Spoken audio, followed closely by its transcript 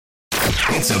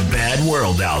It's a bad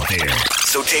world out there.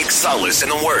 So take solace in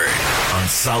the Word on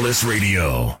Solace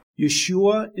Radio.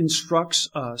 Yeshua instructs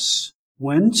us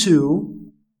when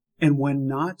to and when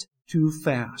not to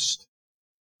fast.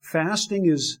 Fasting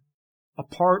is a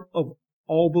part of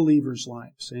all believers'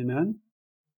 lives. Amen?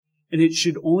 And it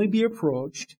should only be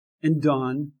approached and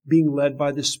done being led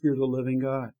by the Spirit of the living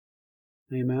God.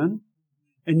 Amen?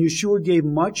 And Yeshua gave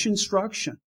much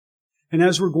instruction. And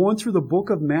as we're going through the book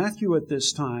of Matthew at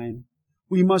this time,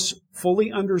 we must fully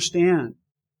understand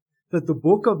that the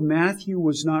book of Matthew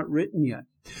was not written yet.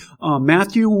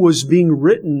 Matthew was being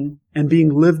written and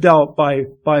being lived out by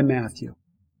Matthew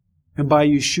and by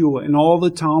Yeshua and all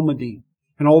the Talmudim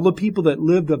and all the people that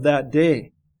lived of that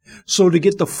day. So to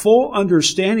get the full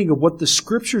understanding of what the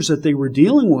scriptures that they were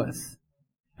dealing with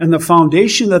and the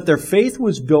foundation that their faith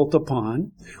was built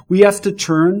upon, we have to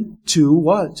turn to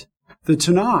what? The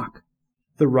Tanakh,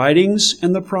 the writings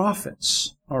and the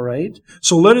prophets. All right?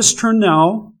 So let us turn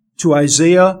now to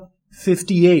Isaiah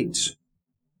 58.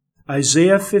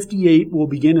 Isaiah 58 will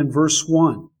begin in verse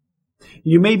 1.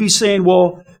 You may be saying,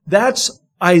 well, that's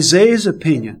Isaiah's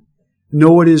opinion.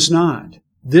 No, it is not.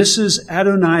 This is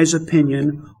Adonai's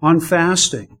opinion on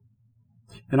fasting.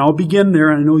 And I'll begin there,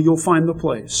 and I know you'll find the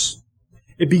place.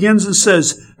 It begins and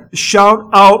says, shout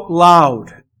out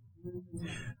loud.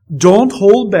 Don't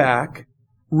hold back.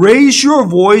 Raise your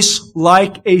voice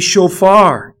like a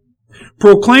shofar.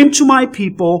 Proclaim to my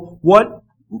people what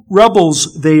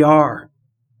rebels they are.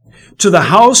 To the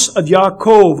house of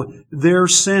Yaakov their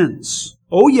sins.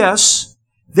 Oh yes,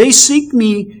 they seek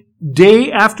me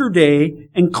day after day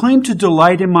and claim to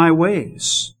delight in my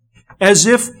ways, as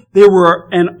if they were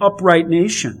an upright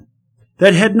nation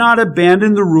that had not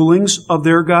abandoned the rulings of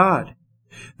their God.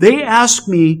 They ask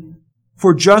me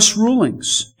for just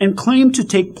rulings and claim to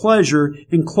take pleasure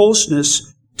in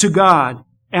closeness to God,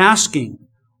 asking,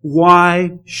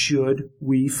 why should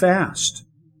we fast?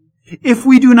 If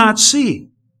we do not see,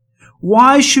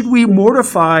 why should we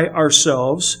mortify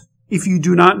ourselves if you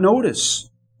do not notice?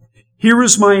 Here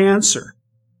is my answer.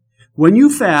 When you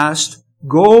fast,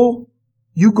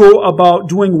 you go about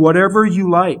doing whatever you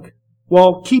like,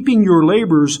 while keeping your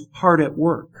labors hard at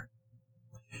work.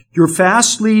 Your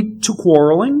fasts lead to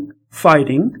quarreling,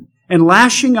 fighting, and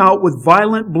lashing out with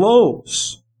violent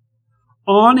blows.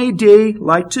 On a day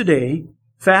like today,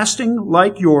 fasting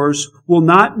like yours will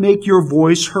not make your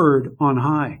voice heard on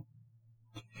high.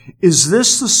 Is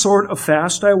this the sort of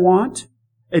fast I want?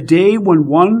 A day when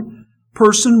one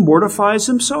person mortifies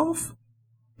himself?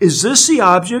 Is this the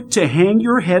object to hang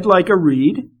your head like a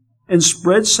reed and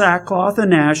spread sackcloth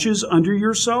and ashes under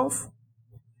yourself?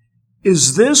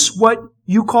 Is this what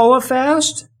you call a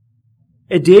fast?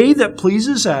 A day that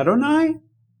pleases Adonai?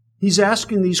 He's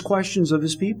asking these questions of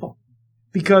his people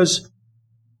because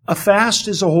a fast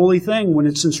is a holy thing when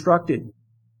it's instructed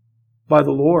by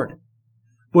the Lord.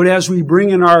 But as we bring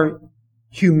in our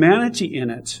humanity in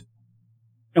it,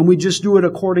 and we just do it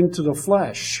according to the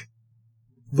flesh,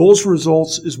 those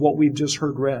results is what we've just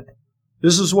heard read.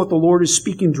 This is what the Lord is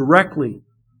speaking directly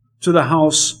to the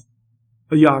house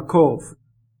of Yaakov.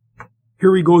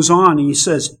 Here he goes on and he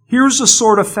says, here's the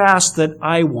sort of fast that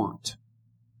I want.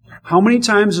 How many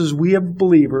times as we have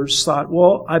believers thought,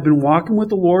 well, I've been walking with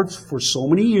the Lord for so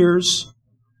many years.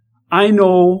 I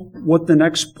know what the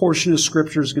next portion of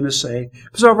Scripture is going to say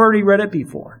because I've already read it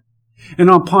before. And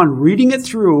upon reading it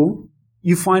through,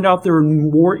 you find out there are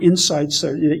more insights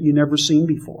that you never seen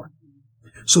before.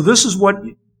 So this is what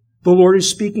the Lord is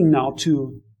speaking now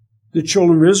to the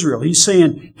children of Israel. He's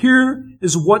saying, here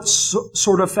is what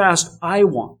sort of fast I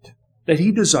want, that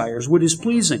He desires, what is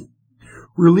pleasing.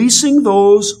 Releasing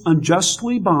those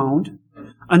unjustly bound,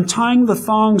 untying the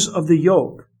thongs of the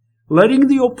yoke, letting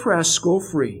the oppressed go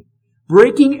free,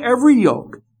 breaking every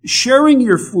yoke, sharing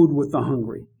your food with the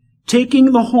hungry,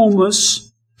 taking the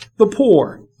homeless, the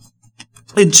poor,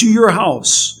 into your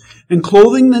house, and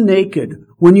clothing the naked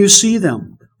when you see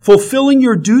them, fulfilling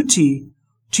your duty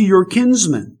to your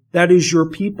kinsmen, that is your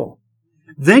people.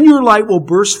 Then your light will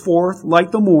burst forth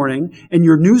like the morning, and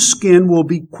your new skin will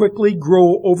be quickly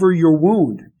grow over your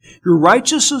wound. Your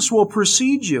righteousness will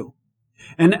precede you,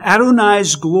 and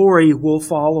Adonai's glory will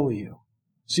follow you.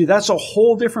 See, that's a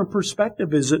whole different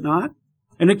perspective, is it not?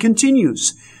 And it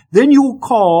continues. Then you will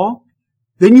call,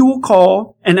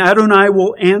 and Adonai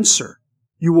will answer.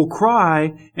 You will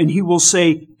cry, and He will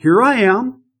say, here I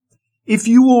am. If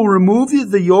you will remove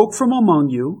the yoke from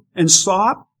among you, and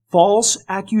stop false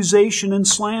accusation and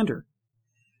slander,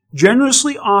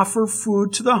 generously offer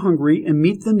food to the hungry, and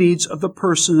meet the needs of the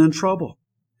person in trouble,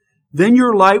 then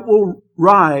your light will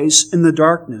rise in the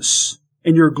darkness,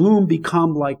 and your gloom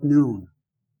become like noon.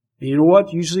 And you know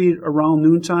what? Usually around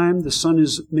noontime, the sun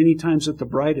is many times at the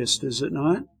brightest, is it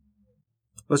not?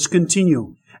 Let's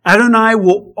continue. Adonai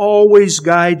will always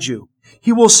guide you.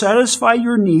 He will satisfy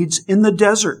your needs in the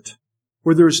desert,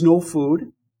 where there's no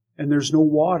food and there's no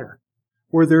water,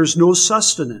 where there's no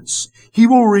sustenance. He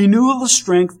will renew the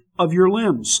strength of your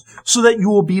limbs, so that you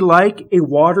will be like a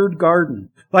watered garden,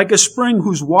 like a spring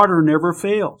whose water never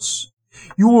fails.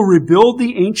 You will rebuild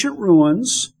the ancient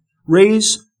ruins,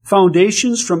 raise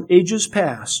foundations from ages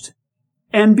past,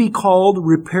 and be called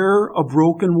repairer of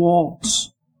broken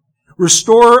walls,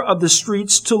 restorer of the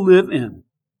streets to live in.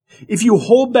 If you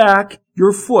hold back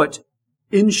your foot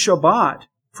in Shabbat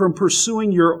from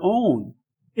pursuing your own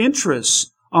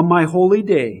interests on my holy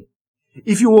day,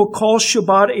 if you will call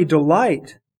Shabbat a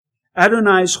delight,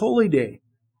 Adonai's holy day,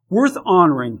 worth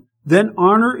honoring, then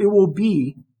honor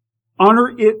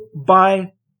it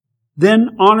by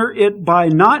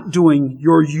not doing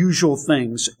your usual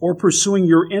things or pursuing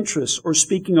your interests or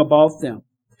speaking about them.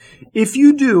 If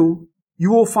you do, you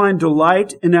will find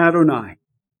delight in Adonai.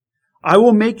 I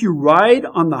will make you ride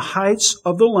on the heights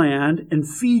of the land and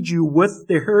feed you with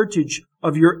the heritage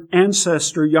of your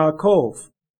ancestor Yaakov.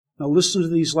 Now listen to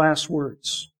these last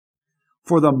words.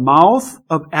 For the mouth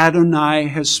of Adonai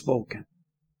has spoken.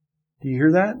 Do you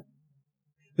hear that?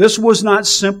 This was not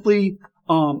simply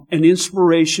an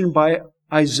inspiration by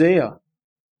Isaiah.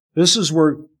 This is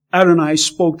where Adonai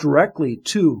spoke directly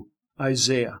to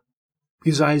Isaiah,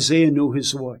 because Isaiah knew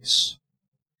his voice.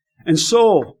 And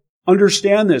so,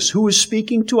 understand this. Who is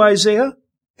speaking to Isaiah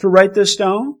to write this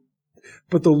down?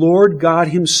 But the Lord God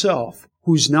himself,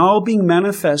 who's now being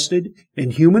manifested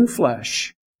in human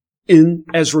flesh,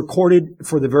 as recorded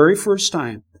for the very first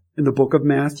time in the book of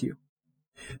Matthew.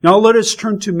 Now let us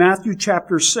turn to Matthew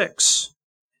chapter 6.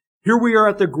 Here we are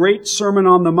at the great Sermon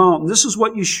on the Mount. This is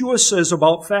what Yeshua says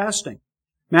about fasting.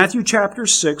 Matthew chapter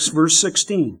 6, verse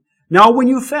 16. Now when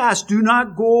you fast, do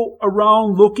not go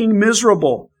around looking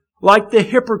miserable like the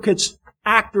hypocrites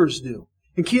actors do.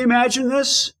 And can you imagine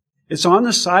this? It's on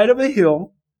the side of a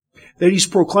hill that he's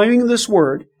proclaiming this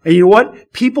word. And you know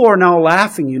what? People are now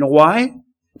laughing. You know why?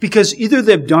 Because either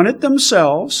they've done it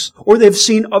themselves or they've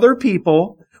seen other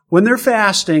people. When they're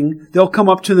fasting, they'll come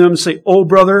up to them and say, oh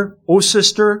brother, oh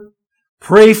sister,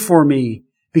 pray for me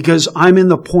because I'm in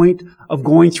the point of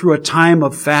going through a time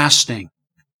of fasting.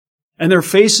 And their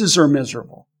faces are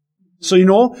miserable. So you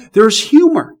know, there's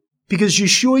humor because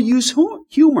Yeshua used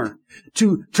humor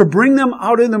to bring them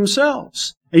out of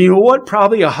themselves. And you know what?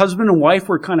 Probably a husband and wife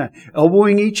were kind of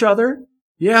elbowing each other.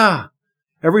 Yeah.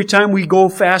 Every time we go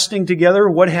fasting together,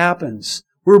 what happens?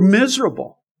 We're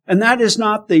miserable. And that is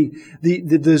not the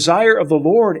desire of the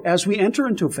Lord as we enter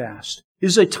into fast. It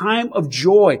is a time of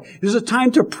joy. It is a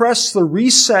time to press the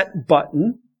reset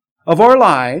button of our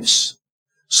lives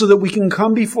so that we can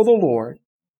come before the Lord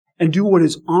and do what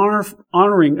is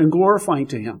honoring and glorifying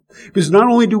to Him. Because not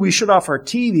only do we shut off our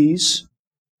TVs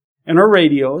and our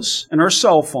radios and our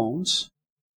cell phones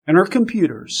and our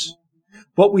computers,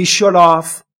 but we shut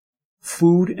off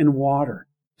food and water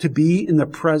to be in the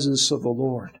presence of the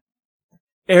Lord.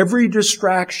 Every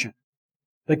distraction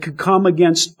that could come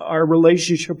against our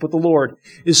relationship with the Lord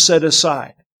is set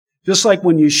aside. Just like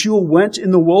when Yeshua went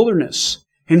in the wilderness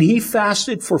and He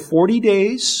fasted for 40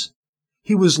 days,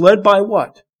 He was led by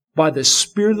what? By the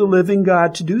Spirit of the living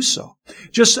God to do so.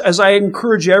 Just as I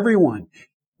encourage everyone,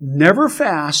 never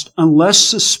fast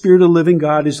unless the Spirit of the living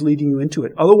God is leading you into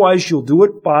it. Otherwise, you'll do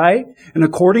it by and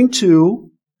according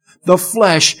to the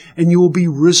flesh, and you will be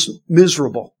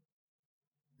miserable.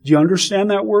 Do you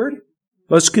understand that word?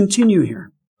 Let's continue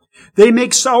here. They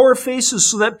make sour faces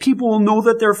so that people will know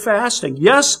that they're fasting.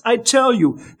 Yes, I tell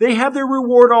you, they have their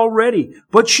reward already.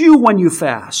 But you, when you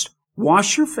fast,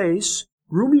 wash your face,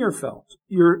 groom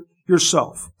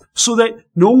yourself, so that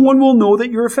no one will know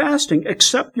that you're fasting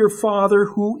except your Father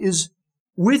who is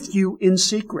with you in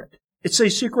secret. It's a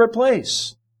secret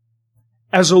place.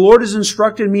 As the Lord has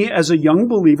instructed me as a young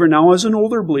believer, now as an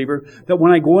older believer, that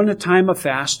when I go in a time of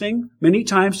fasting, many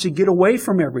times to get away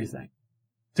from everything,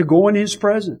 to go in His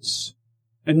presence,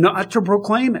 and not to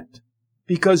proclaim it,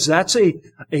 because that's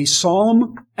a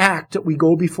solemn act that we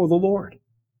go before the Lord.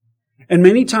 And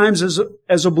many times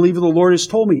as a believer, the Lord has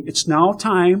told me, it's now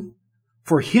time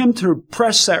for Him to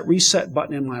press that reset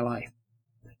button in my life,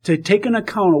 to take an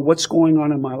account of what's going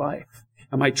on in my life.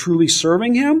 Am I truly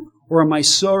serving Him? Or am I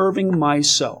serving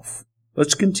myself?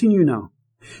 Let's continue now.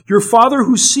 Your Father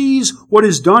who sees what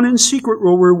is done in secret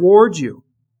will reward you.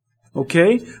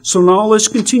 Okay? So now let's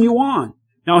continue on.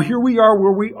 Now here we are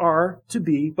where we are to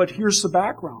be, but here's the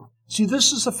background. See,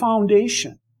 this is the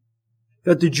foundation.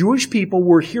 That the Jewish people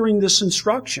were hearing this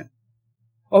instruction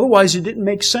Otherwise, it didn't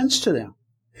make sense to them.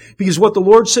 Because what the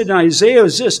Lord said in Isaiah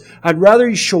is this: I'd rather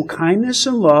you show kindness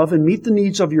and love and meet the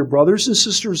needs of your brothers and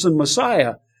sisters in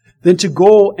Messiah than to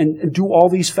go and do all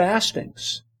these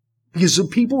fastings. Because the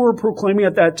people were proclaiming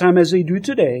at that time, as they do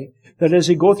today, that as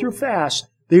they go through fast,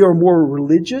 they are more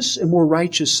religious and more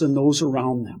righteous than those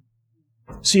around them.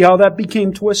 See how that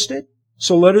became twisted?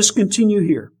 So let us continue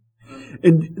here.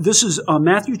 And this is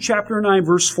Matthew chapter 9,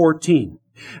 verse 14.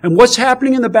 And what's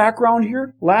happening in the background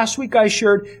here? Last week I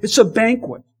shared, it's a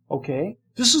banquet, okay?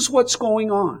 This is what's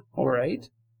going on, all right?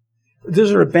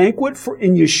 There's a banquet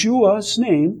in Yeshua's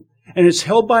name, and it's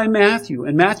held by Matthew.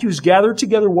 And Matthew's gathered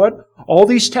together what? All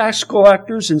these tax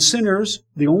collectors and sinners,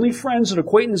 the only friends and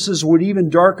acquaintances would even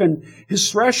darken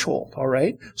his threshold, all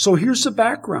right? So here's the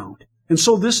background. And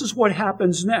so this is what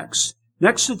happens next.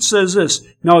 Next it says this.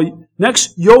 Now,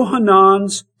 next,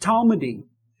 Yohanan's Talmudim.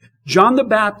 John the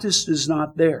Baptist is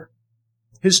not there.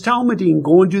 His Talmudim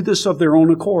go and do this of their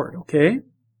own accord, okay?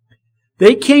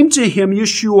 They came to him,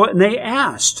 Yeshua, and they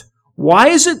asked, why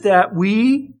is it that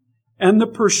we and the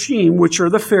Pershim, which are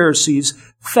the Pharisees,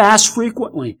 fast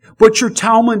frequently, but your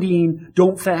Talmudim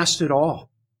don't fast at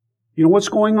all? You know what's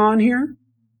going on here?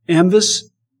 They're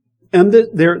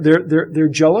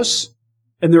jealous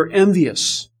and they're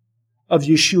envious of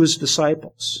Yeshua's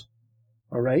disciples.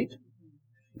 All right?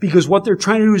 Because what they're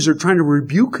trying to do is they're trying to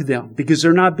rebuke them because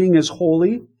they're not being as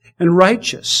holy and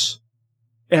righteous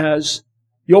as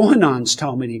Yohanan's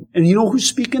Talmudim. And you know who's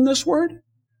speaking this word?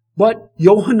 But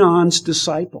Yohanan's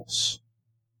disciples.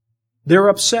 They're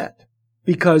upset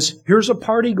because here's a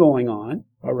party going on,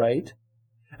 all right?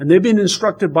 And they've been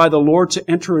instructed by the Lord to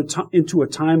enter into a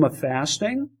time of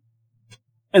fasting.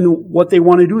 And what they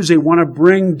want to do is they want to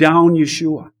bring down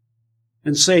Yeshua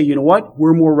and say, you know what?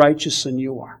 We're more righteous than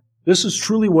you are. This is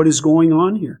truly what is going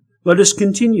on here. Let us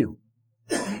continue.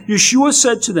 Yeshua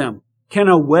said to them, can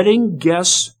a wedding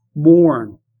guest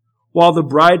mourn while the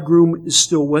bridegroom is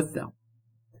still with them?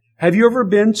 Have you ever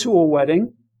been to a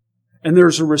wedding and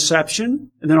there's a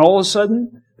reception and then all of a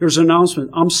sudden there's an announcement,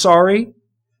 I'm sorry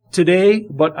today,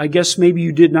 but I guess maybe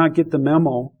you did not get the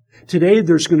memo. Today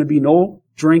there's going to be no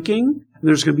drinking and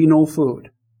there's going to be no food.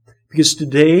 Because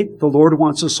today, the Lord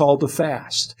wants us all to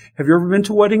fast. Have you ever been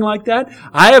to a wedding like that?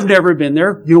 I have never been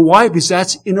there. You know why? Because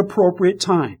that's inappropriate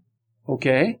time.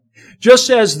 Okay? Just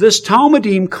as this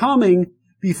Talmudim coming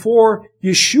before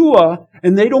Yeshua,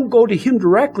 and they don't go to him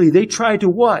directly, they try to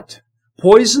what?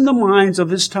 Poison the minds of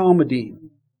his Talmudim.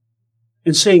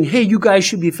 And saying, hey, you guys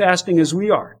should be fasting as we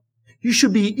are. You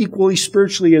should be equally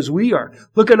spiritually as we are.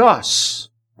 Look at us.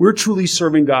 We're truly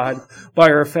serving God by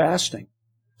our fasting.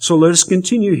 So let us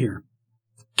continue here.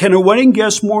 Can a wedding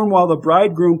guest mourn while the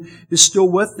bridegroom is still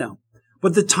with them?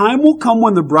 But the time will come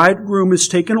when the bridegroom is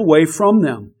taken away from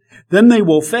them. Then they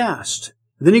will fast.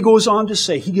 Then he goes on to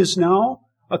say, he gives now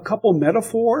a couple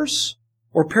metaphors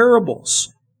or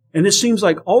parables. And it seems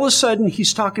like all of a sudden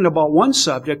he's talking about one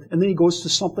subject and then he goes to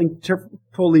something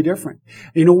totally different.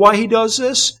 And you know why he does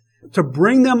this? To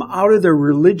bring them out of their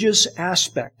religious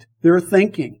aspect, their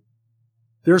thinking,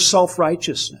 their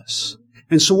self-righteousness.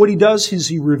 And so what he does is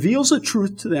he reveals a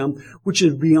truth to them which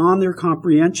is beyond their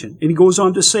comprehension. And he goes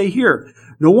on to say here,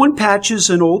 no one patches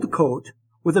an old coat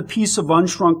with a piece of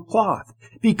unshrunk cloth,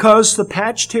 because the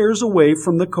patch tears away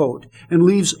from the coat and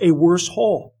leaves a worse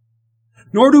hole.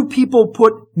 Nor do people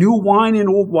put new wine in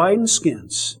old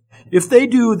wineskins. If they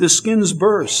do, the skins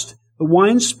burst, the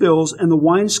wine spills, and the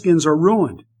wineskins are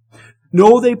ruined.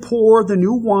 No, they pour the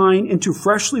new wine into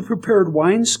freshly prepared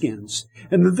wineskins,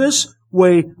 and this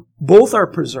way both are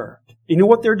preserved. You know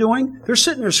what they're doing? They're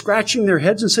sitting there scratching their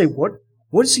heads and saying, what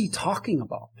is he talking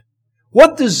about?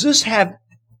 What does this have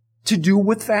to do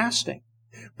with fasting?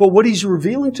 But what he's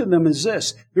revealing to them is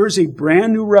this. There is a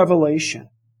brand new revelation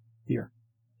here.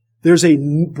 There's a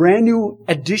brand new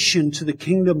addition to the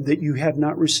kingdom that you have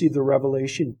not received the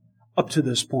revelation up to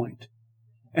this point.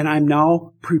 And I'm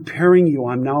now preparing you.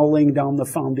 I'm now laying down the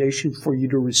foundation for you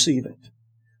to receive it.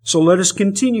 So let us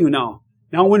continue now.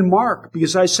 Now in Mark,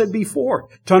 because I said before,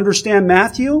 to understand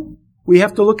Matthew, we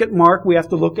have to look at Mark, we have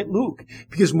to look at Luke.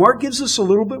 Because Mark gives us a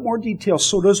little bit more detail,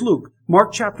 so does Luke.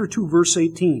 Mark chapter 2, verse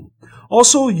 18.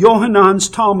 Also, Yohanan's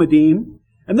Talmudim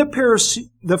and the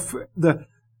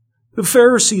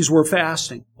Pharisees were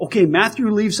fasting. Okay,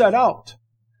 Matthew leaves that out.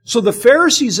 So the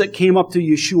Pharisees that came up to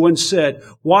Yeshua and said,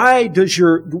 why does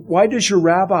your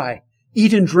rabbi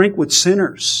eat and drink with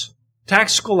sinners,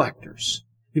 tax collectors?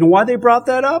 You know why they brought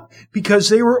that up? Because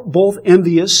they were both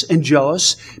envious and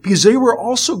jealous, because they were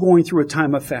also going through a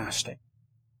time of fasting.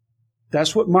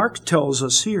 That's what Mark tells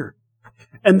us here.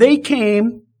 And they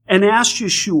came and asked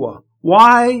Yeshua,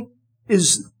 why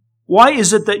is Why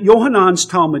is it that Yohanan's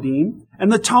Talmudim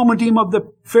and the Talmudim of the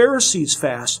Pharisees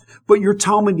fast, but your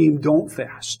Talmudim don't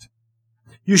fast?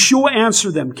 Yeshua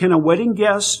answered them, can a wedding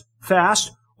guest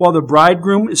fast while the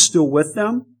bridegroom is still with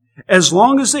them? As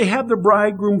long as they have the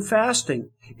bridegroom fasting,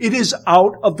 it is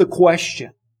out of the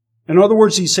question. In other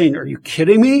words, he's saying, are you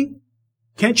kidding me?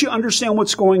 Can't you understand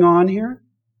what's going on here?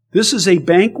 This is a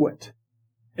banquet.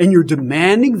 And you're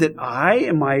demanding that I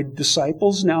and my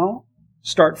disciples now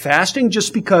start fasting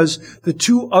just because the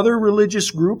two other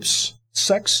religious groups,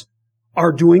 sects,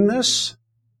 are doing this?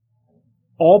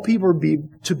 All people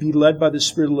are to be led by the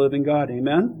Spirit of the living God.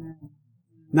 Amen?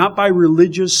 Not by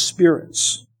religious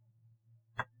spirits.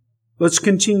 Let's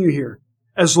continue here.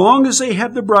 As long as they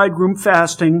have the bridegroom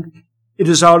fasting, it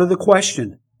is out of the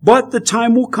question. But the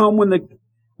time will come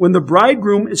when the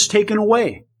bridegroom is taken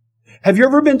away. Have you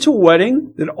ever been to a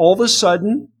wedding that all of a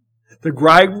sudden the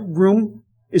bridegroom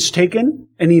is taken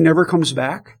and he never comes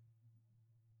back?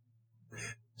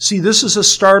 See, this is a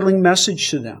startling message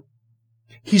to them.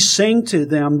 He's saying to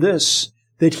them this,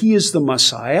 that he is the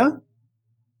Messiah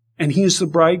and he is the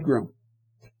bridegroom.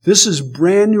 This is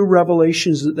brand new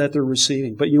revelations that they're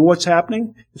receiving. But you know what's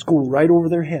happening? It's going right over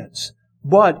their heads.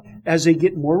 But as they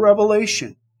get more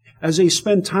revelation, as they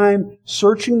spend time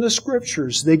searching the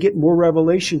Scriptures, they get more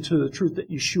revelation to the truth that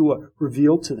Yeshua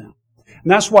revealed to them. And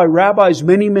that's why rabbis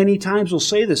many, many times will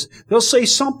say this. They'll say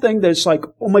something that's like,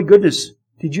 oh my goodness,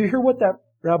 did you hear what that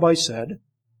rabbi said?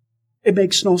 It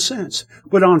makes no sense.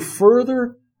 But on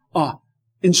further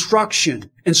instruction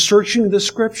and searching the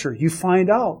Scripture, you find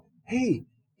out, hey,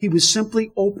 he was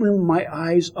simply opening my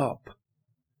eyes up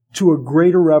to a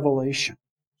greater revelation.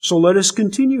 So let us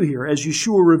continue here as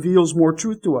Yeshua reveals more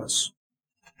truth to us.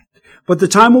 But the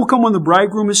time will come when the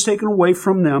bridegroom is taken away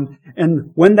from them,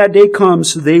 and when that day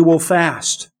comes, they will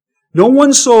fast. No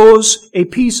one sews a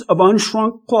piece of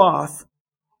unshrunk cloth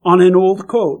on an old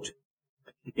coat.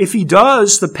 If he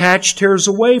does, the patch tears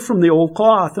away from the old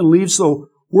cloth and leaves the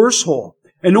worse hole.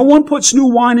 And no one puts new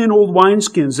wine in old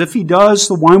wineskins. If he does,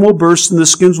 the wine will burst and the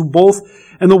skins will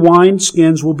and the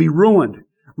wineskins will be ruined.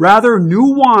 Rather,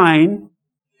 new wine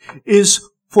is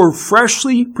for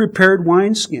freshly prepared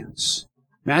wineskins.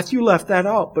 Matthew left that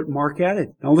out, but Mark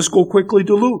added. Now let's go quickly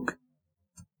to Luke.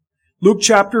 Luke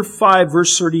chapter 5,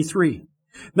 verse 33.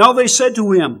 Now they said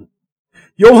to him,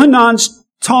 Yohanan's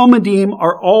Talmudim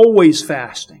are always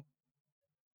fasting.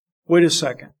 Wait a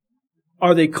second.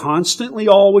 Are they constantly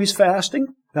always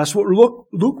fasting? That's what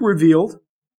Luke revealed.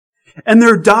 And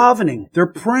they're davening. They're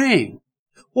praying.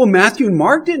 Well, Matthew and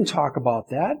Mark didn't talk about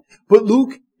that, but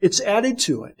Luke, it's added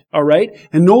to it. All right?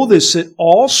 And know this, that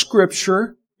all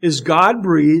Scripture is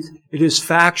God-breathed, it is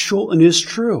factual, and is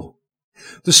true.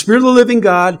 The Spirit of the living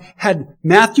God had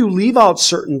Matthew leave out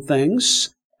certain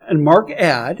things, and Mark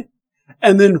add,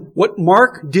 and then what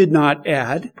Mark did not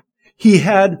add, he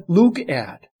had Luke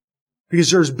add.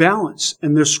 Because there's balance,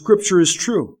 and the Scripture is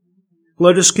true.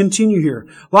 Let us continue here.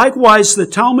 Likewise, the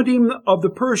Talmudim of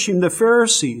the Pershim, the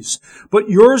Pharisees, but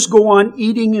yours go on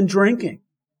eating and drinking.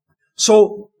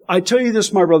 So, I tell you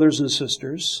this, my brothers and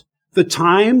sisters, the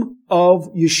time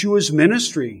of Yeshua's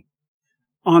ministry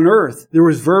on earth, there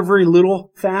was very, very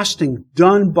little fasting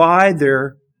done by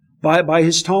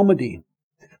his Talmudim.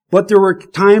 But there were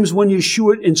times when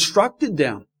Yeshua instructed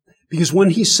them. Because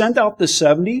when he sent out the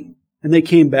 70 and they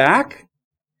came back,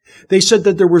 they said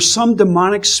that there were some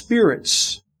demonic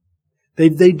spirits they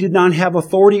did not have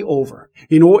authority over.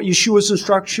 You know what Yeshua's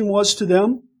instruction was to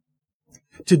them?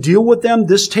 To deal with them,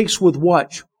 this takes with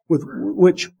what? With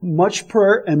which much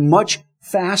prayer and much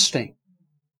fasting.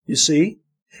 You see?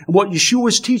 And what Yeshua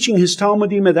was teaching his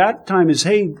Talmudim at that time is,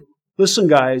 hey, listen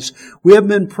guys, we have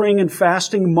been praying and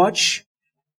fasting much,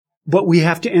 but we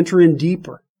have to enter in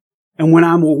deeper. And when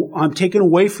I'm taken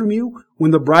away from you,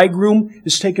 when the bridegroom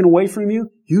is taken away from you,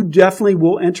 you definitely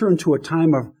will enter into a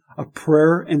time of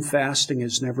prayer and fasting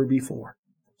as never before.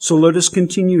 So let us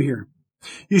continue here.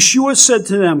 Yeshua said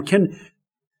to them, Can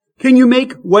you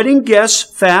make wedding guests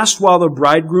fast while the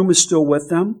bridegroom is still with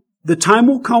them? The time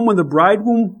will come when the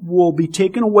bridegroom will be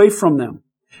taken away from them.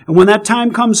 And when that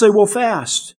time comes, they will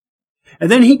fast. And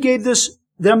then he gave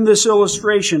them this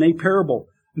illustration, a parable.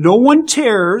 No one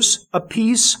tears a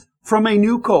piece from a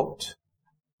new coat.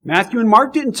 Matthew and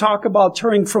Mark didn't talk about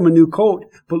tearing from a new coat,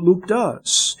 but Luke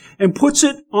does, and puts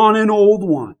it on an old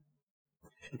one.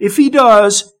 If he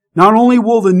does, not only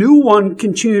will the new one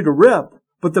continue to rip,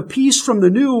 but the piece from the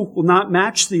new will not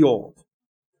match the old.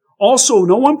 Also,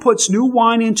 no one puts new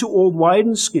wine into old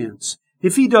wineskins.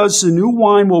 If he does, the new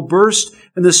wine will burst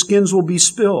and the skins will be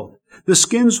spilled. The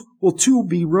skins will too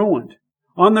be ruined.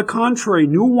 On the contrary,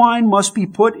 new wine must be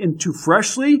put into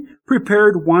freshly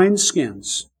prepared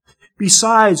wineskins.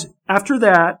 Besides, after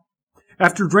that,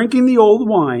 after drinking the old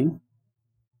wine,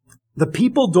 the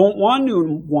people don't want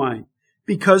new wine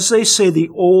because they say the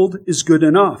old is good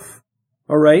enough.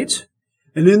 All right?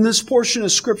 And in this portion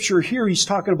of Scripture here, he's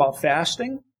talking about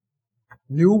fasting,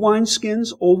 new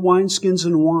wineskins, old wineskins,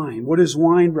 and wine. What does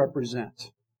wine represent?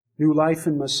 New life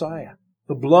in Messiah.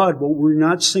 The blood, well, we're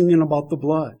not singing about the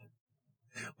blood.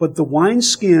 But the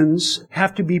wineskins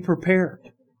have to be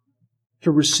prepared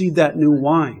to receive that new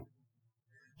wine.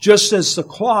 Just as the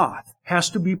cloth has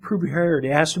to be prepared,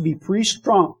 it has to be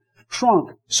pre-shrunk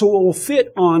so it will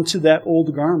fit onto that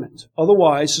old garment.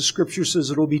 Otherwise, the Scripture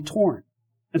says it'll be torn.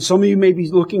 And some of you may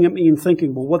be looking at me and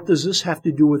thinking, well, what does this have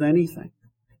to do with anything?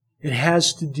 It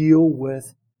has to deal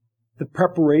with the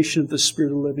preparation of the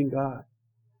Spirit of the living God.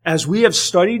 As we have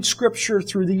studied Scripture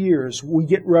through the years, we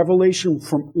get revelation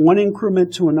from one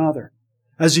increment to another.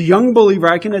 As a young believer,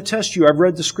 I can attest to you, I've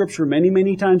read the Scripture many,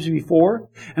 many times before,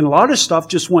 and a lot of stuff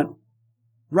just went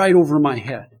right over my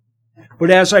head.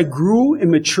 But as I grew in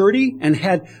maturity and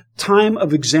had time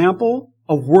of example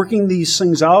of working these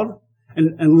things out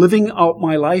and living out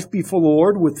my life before the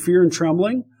Lord with fear and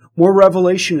trembling, more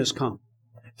revelation has come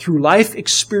through life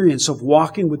experience of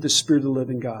walking with the Spirit of the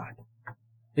living God.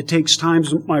 It takes time,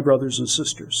 my brothers and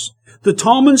sisters. The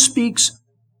Talmud speaks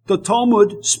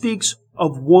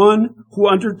of one who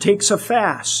undertakes a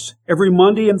fast every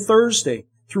Monday and Thursday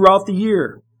throughout the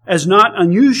year as not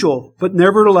unusual, but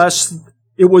nevertheless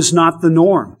it was not the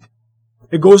norm.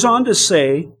 It goes on to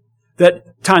say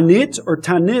that tanit or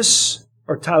tanis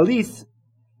or talith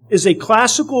is a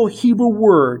classical Hebrew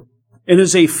word and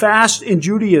is a fast in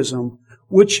Judaism,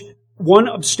 which one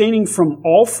abstaining from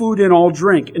all food and all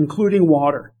drink, including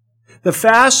water. The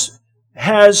fast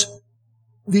has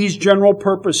these general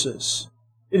purposes.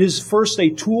 It is first a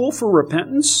tool for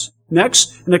repentance,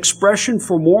 next an expression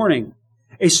for mourning,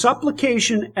 a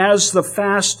supplication as the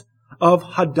fast of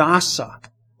Hadassah,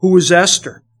 who was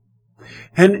Esther.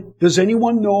 And does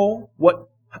anyone know what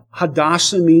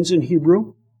Hadassah means in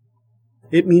Hebrew?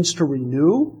 It means to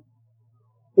renew,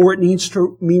 or it means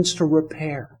to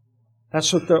repair.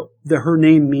 That's what her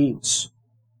name means.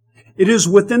 It is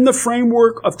within the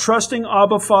framework of trusting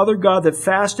Abba, Father God, that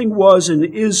fasting was and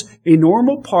is a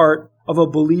normal part of a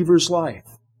believer's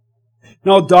life.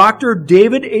 Now, Dr.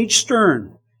 David H.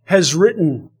 Stern has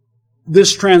written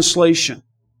this translation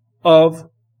of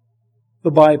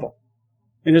the Bible,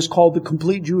 and it's called the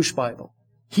Complete Jewish Bible.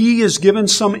 He has given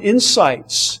some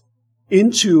insights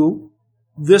into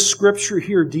this scripture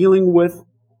here dealing with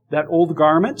that old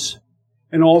garment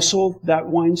and also that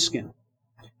wineskin.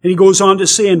 And he goes on to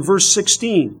say in verse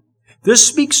 16, this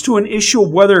speaks to an issue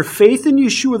of whether faith in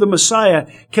Yeshua the Messiah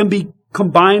can be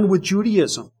combined with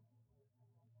Judaism.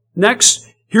 Next,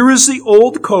 here is the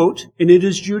old coat, and it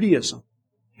is Judaism.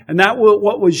 And that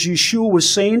what was Yeshua was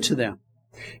saying to them.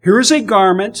 Here is a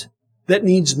garment that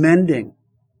needs mending.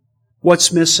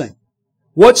 What's missing?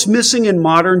 What's missing in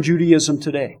modern Judaism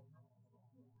today?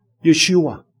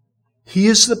 Yeshua. He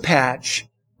is the patch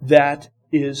that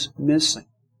is missing.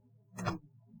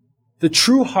 The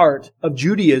true heart of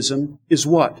Judaism is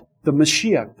what? The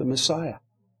Mashiach, the Messiah.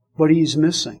 But he's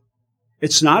missing.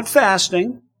 It's not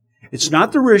fasting. It's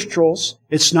not the rituals.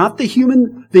 It's not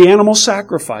the animal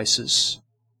sacrifices.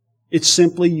 It's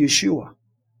simply Yeshua.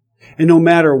 And no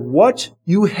matter what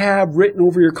you have written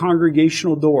over your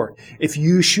congregational door, if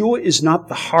Yeshua is not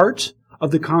the heart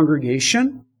of the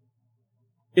congregation,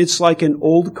 it's like an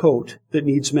old coat that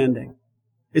needs mending.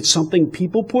 It's something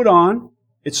people put on.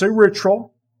 It's a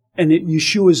ritual. And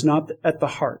Yeshua is not at the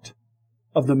heart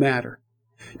of the matter.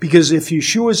 Because if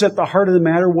Yeshua is at the heart of the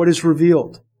matter, what is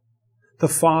revealed? The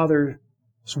Father's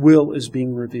will is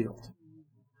being revealed.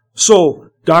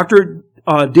 So, Dr.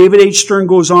 David H. Stern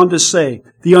goes on to say,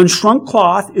 the unshrunk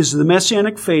cloth is the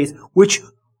Messianic faith which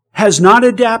has not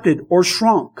adapted or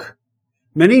shrunk.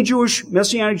 Many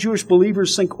Messianic Jewish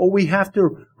believers think, we have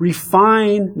to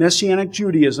refine Messianic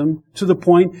Judaism to the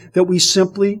point that we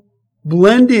simply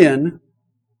blend in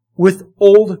with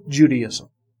old Judaism.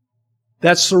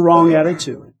 That's the wrong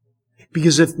attitude.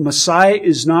 Because if Messiah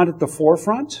is not at the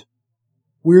forefront,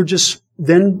 we're just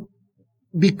then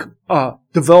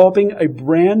developing a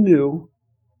brand new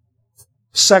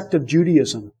sect of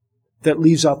Judaism that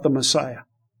leaves out the Messiah.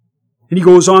 And he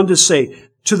goes on to say,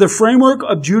 to the framework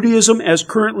of Judaism as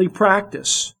currently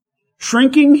practiced.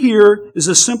 Shrinking here is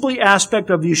a simply aspect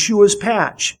of Yeshua's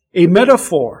patch, a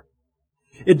metaphor.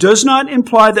 It does not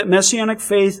imply that Messianic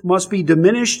faith must be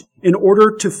diminished in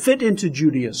order to fit into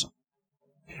Judaism.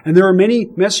 And there are many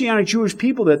Messianic Jewish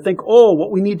people that think, what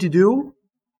we need to do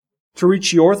to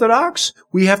reach the Orthodox,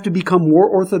 we have to become more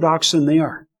Orthodox than they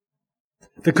are.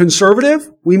 The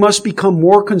conservative, we must become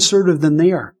more conservative than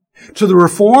they are. To the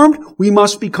Reformed, we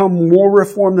must become more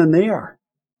Reformed than they are.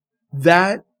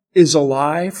 That is a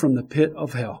lie from the pit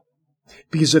of hell.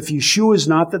 Because if Yeshua is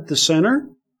not at the center,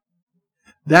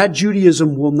 that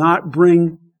Judaism will not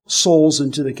bring souls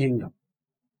into the kingdom.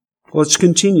 Let's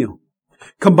continue.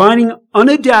 Combining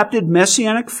unadapted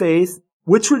Messianic faith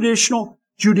with traditional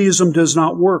Judaism does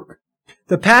not work.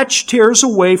 The patch tears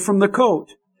away from the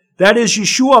coat. That is,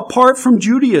 Yeshua apart from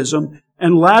Judaism,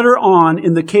 and later on,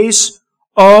 in the case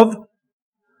of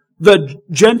the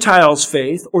Gentiles'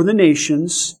 faith, or the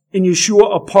nations, in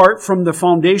Yeshua apart from the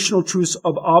foundational truths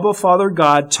of Abba, Father,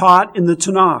 God, taught in the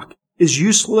Tanakh, is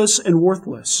useless and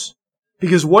worthless.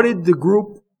 Because what did the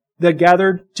group that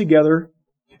gathered together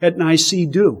at Nicaea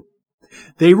do?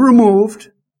 They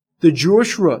removed the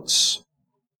Jewish roots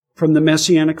from the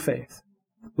Messianic faith.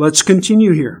 Let's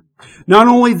continue here. Not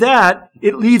only that,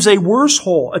 it leaves a worse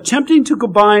hole, attempting to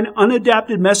combine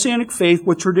unadapted Messianic faith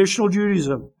with traditional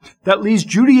Judaism. That leaves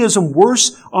Judaism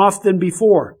worse off than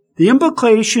before. The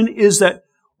implication is that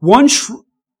one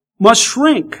must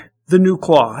shrink the new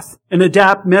cloth and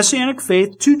adapt Messianic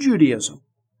faith to Judaism.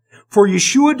 For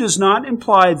Yeshua does not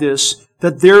imply this,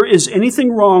 that there is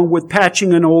anything wrong with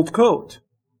patching an old coat.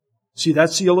 See,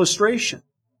 that's the illustration.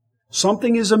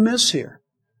 Something is amiss here.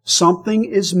 Something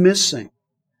is missing.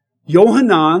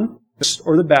 Yohanan,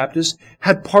 or the Baptist,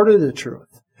 had part of the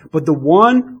truth. But the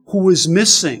one who was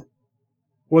missing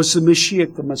was the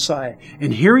Mashiach, the Messiah.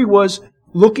 And here he was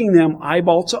looking them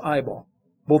eyeball to eyeball.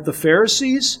 Both the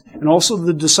Pharisees and also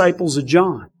the disciples of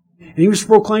John. And he was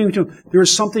proclaiming to them, there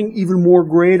is something even more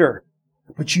greater.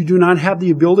 But you do not have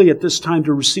the ability at this time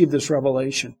to receive this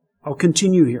revelation. I'll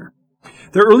continue here.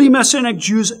 The early Messianic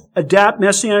Jews adapt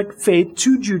Messianic faith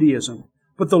to Judaism.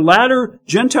 But the latter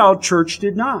Gentile church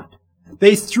did not.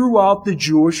 They threw out the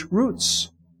Jewish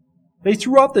roots. They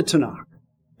threw out the Tanakh.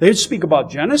 They'd speak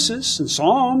about Genesis and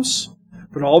Psalms,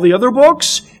 but all the other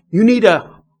books, you need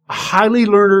a highly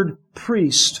learned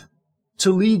priest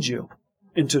to lead you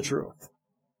into truth.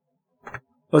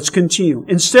 Let's continue.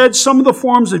 Instead, some of the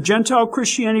forms of Gentile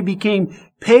Christianity became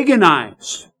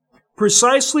paganized,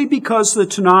 precisely because the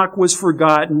Tanakh was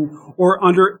forgotten or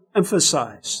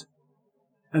underemphasized,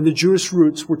 and the Jewish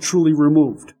roots were truly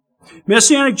removed.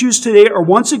 Messianic Jews today are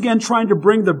once again trying to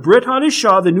bring the Brit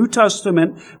Hadashah, the New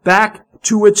Testament, back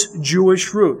to its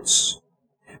Jewish roots.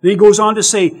 Then he goes on to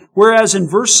say, whereas in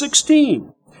verse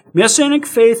 16, Messianic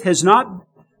faith has not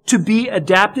to be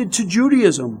adapted to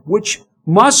Judaism, which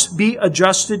must be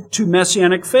adjusted to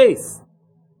Messianic faith.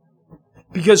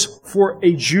 Because for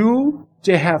a Jew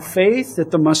to have faith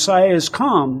that the Messiah has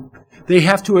come, they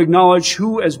have to acknowledge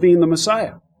who as being the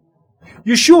Messiah.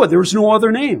 Yeshua, there is no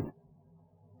other name.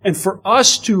 And for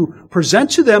us to present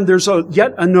to them, there's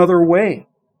yet another way.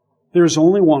 There's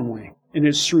only one way, and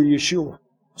it's through Yeshua.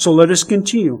 So let us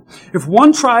continue. If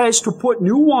one tries to put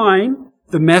new wine,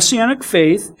 the Messianic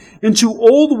faith, into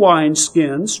old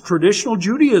wineskins, traditional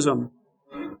Judaism,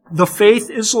 the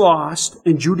faith is lost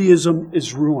and Judaism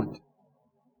is ruined,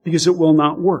 because it will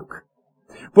not work.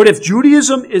 But if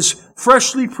Judaism is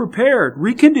freshly prepared,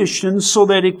 reconditioned so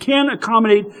that it can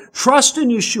accommodate trust in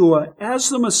Yeshua as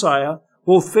the Messiah,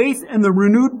 both faith and the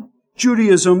renewed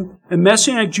Judaism and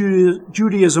Messianic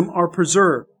Judaism are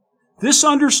preserved. This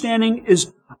understanding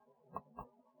is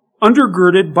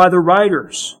undergirded by the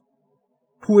writers,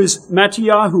 who is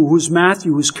Matthew,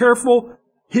 who is careful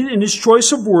in his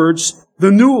choice of words,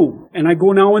 the new, and I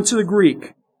go now into the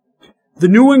Greek. The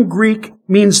new in Greek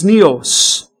means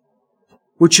neos,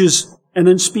 which is, and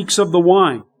then speaks of the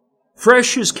wine.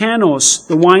 Fresh is kanos,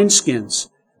 the wineskins.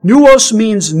 Nuos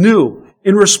means new,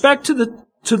 in respect to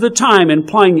the time,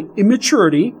 implying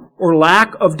immaturity or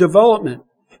lack of development.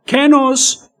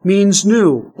 Kanos means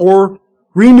new or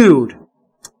renewed,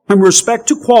 in respect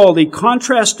to quality,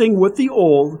 contrasting with the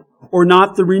old or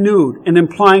not the renewed, and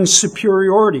implying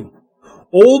superiority.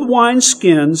 Old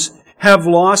wineskins have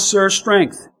lost their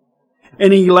strength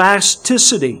and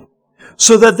elasticity,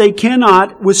 so that they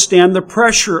cannot withstand the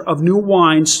pressure of new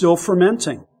wine still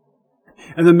fermenting.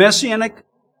 And the Messianic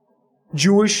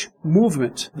Jewish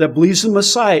movement that believes in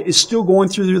Messiah is still going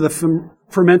through the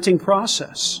fermenting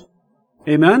process.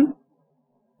 Amen?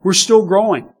 We're still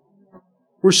growing.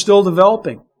 We're still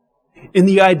developing in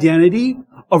the identity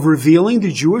of revealing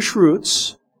the Jewish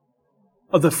roots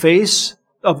of the faith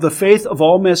of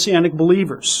all Messianic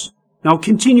believers. Now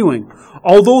continuing,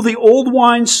 although the old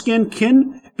wineskin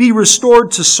can be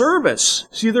restored to service,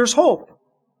 see, there's hope,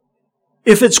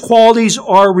 if its qualities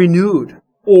are renewed,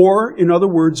 or, in other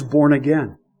words, born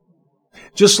again.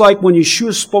 Just like when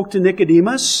Yeshua spoke to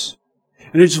Nicodemus,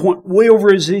 And it just went way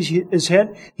over his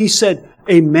head. He said,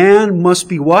 a man must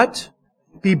be what?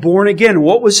 Be born again.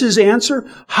 What was his answer?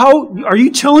 How, are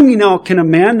you telling me now, can a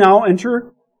man now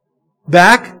enter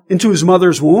back into his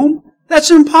mother's womb? That's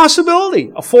an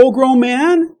impossibility. A full-grown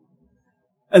man?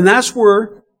 And that's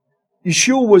where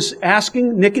Yeshua was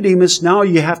asking Nicodemus, now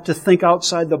you have to think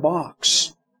outside the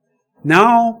box.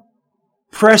 Now,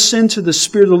 press into the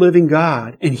Spirit of the living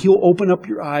God, and He'll open up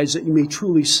your eyes that you may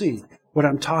truly see what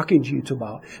I'm talking to you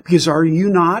about. Because are you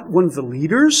not one of the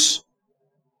leaders?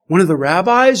 One of the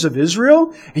rabbis of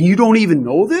Israel? And you don't even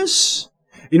know this?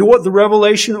 You know what the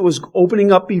revelation that was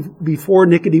opening up before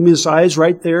Nicodemus' eyes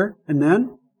right there and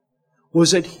then?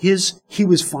 Was that he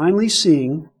was finally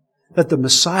seeing that the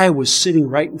Messiah was sitting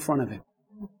right in front of him.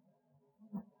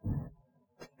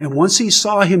 And once he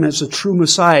saw him as a true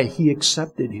Messiah, he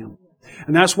accepted him.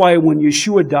 And that's why when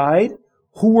Yeshua died,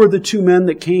 who were the two men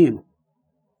that came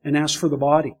and asked for the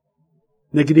body?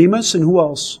 Nicodemus and who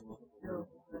else?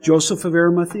 Joseph of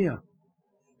Arimathea.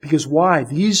 Because why?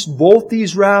 Both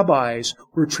these rabbis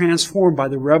were transformed by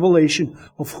the revelation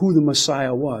of who the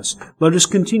Messiah was. Let us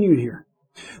continue here.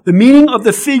 The meaning of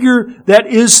the figure that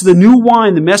is the new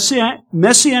wine, the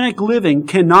Messianic living,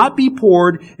 cannot be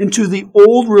poured into the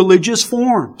old religious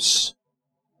forms.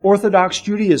 Orthodox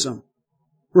Judaism,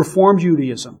 Reform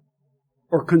Judaism,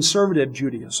 or Conservative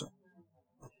Judaism.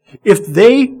 If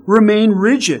they remain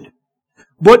rigid,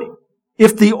 but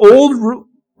if the old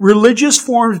religious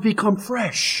forms become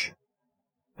fresh,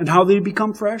 and how they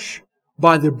become fresh?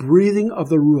 By the breathing of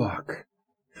the Ruach.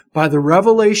 By the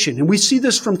revelation. And we see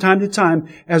this from time to time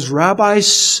as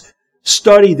rabbis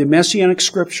study the Messianic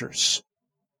scriptures.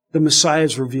 The Messiah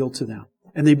is revealed to them.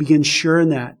 And they begin sharing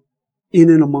that in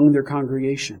and among their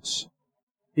congregations.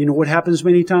 You know what happens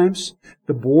many times?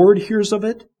 The board hears of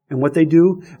it, and what they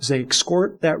do is they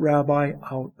escort that rabbi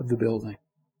out of the building.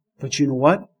 But you know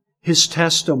what? His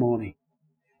testimony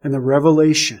and the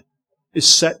revelation is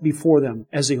set before them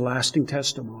as a lasting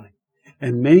testimony.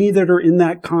 And many that are in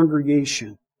that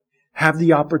congregation have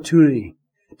the opportunity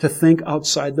to think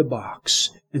outside the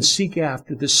box and seek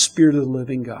after the Spirit of the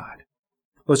living God.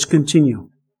 Let's continue.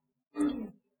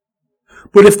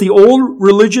 But if the old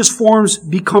religious forms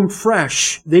become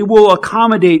fresh, they will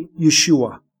accommodate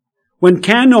Yeshua. When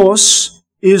kanos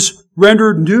is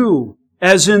rendered new,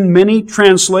 as in many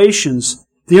translations,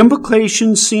 the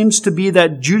implication seems to be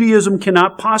that Judaism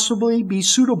cannot possibly be a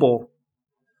suitable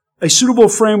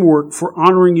framework for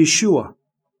honoring Yeshua,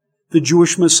 the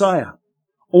Jewish Messiah.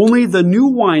 Only the new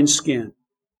wineskin,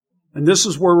 and this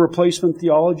is where replacement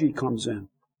theology comes in.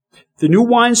 The new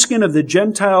wineskin of the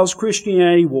Gentiles'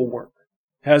 Christianity will work.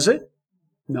 Has it?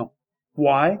 No.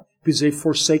 Why? Because they've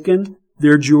forsaken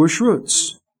their Jewish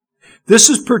roots. This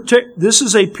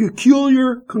is a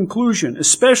peculiar conclusion,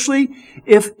 especially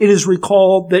if it is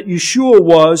recalled that Yeshua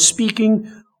was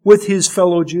speaking with his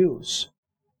fellow Jews.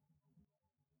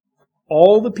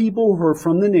 All the people who are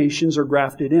from the nations are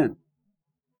grafted in.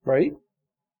 Right?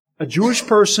 A Jewish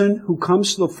person who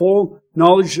comes to the full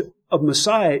knowledge of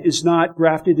Messiah is not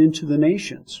grafted into the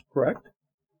nations. Correct?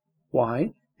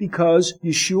 Why? Because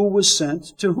Yeshua was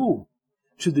sent to whom?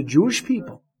 To the Jewish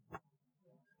people.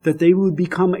 That they would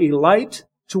become a light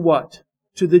to what?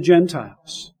 To the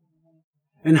Gentiles.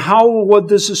 And what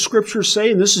does the Scripture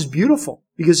say? And this is beautiful,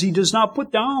 because he does not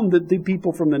put down the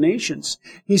people from the nations.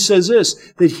 He says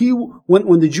this, that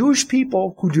when the Jewish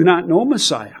people who do not know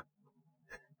Messiah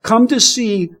come to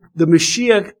see the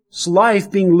Mashiach's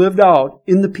life being lived out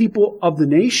in the people of the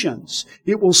nations,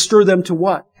 it will stir them to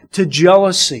what? To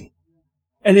jealousy.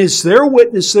 And it's their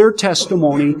witness, their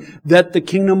testimony, that the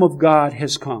kingdom of God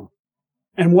has come.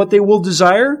 And what they will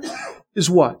desire is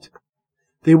what?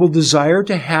 They will desire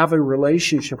to have a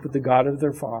relationship with the God of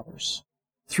their fathers.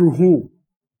 Through whom?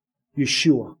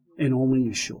 Yeshua, and only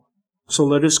Yeshua. So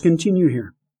let us continue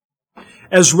here.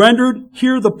 As rendered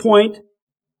here, the point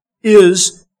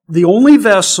is the only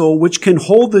vessel which can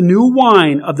hold the new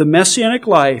wine of the Messianic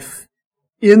life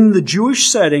in the Jewish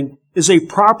setting is a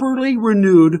properly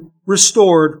renewed,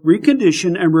 restored,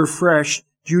 reconditioned, and refreshed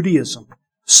Judaism,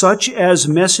 such as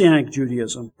Messianic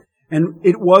Judaism. And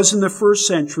it was in the first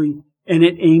century, and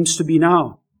it aims to be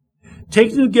now.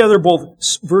 Taking together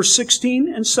both verse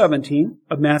 16 and 17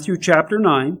 of Matthew chapter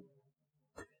 9,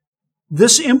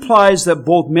 this implies that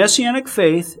both Messianic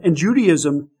faith and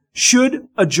Judaism should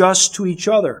adjust to each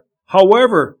other.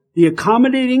 However, the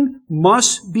accommodating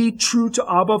must be true to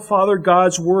Abba Father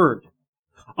God's Word.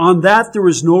 On that, there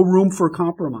is no room for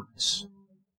compromise.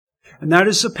 And that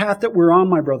is the path that we're on,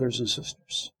 my brothers and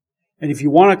sisters. And if you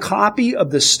want a copy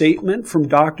of the statement from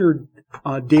Dr.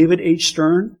 David H.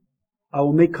 Stern, I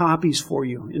will make copies for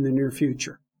you in the near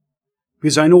future.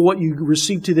 Because I know what you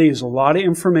received today is a lot of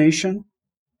information,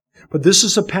 but this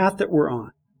is a path that we're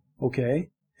on, okay?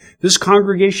 This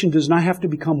congregation does not have to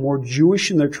become more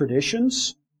Jewish in their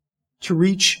traditions to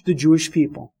reach the Jewish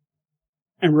people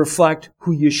and reflect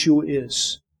who Yeshua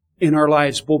is in our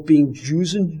lives, both being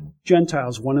Jews and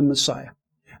Gentiles, one in Messiah.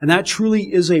 And that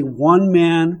truly is a one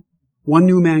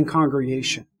new man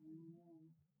congregation.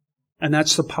 And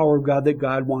that's the power of God that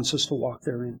God wants us to walk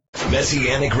therein.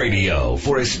 Messianic Radio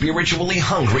for a spiritually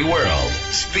hungry world.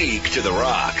 Speak to the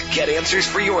rock. Get answers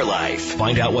for your life.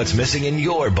 Find out what's missing in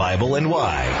your Bible and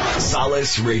why.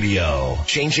 Solace Radio.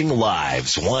 Changing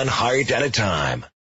lives one heart at a time.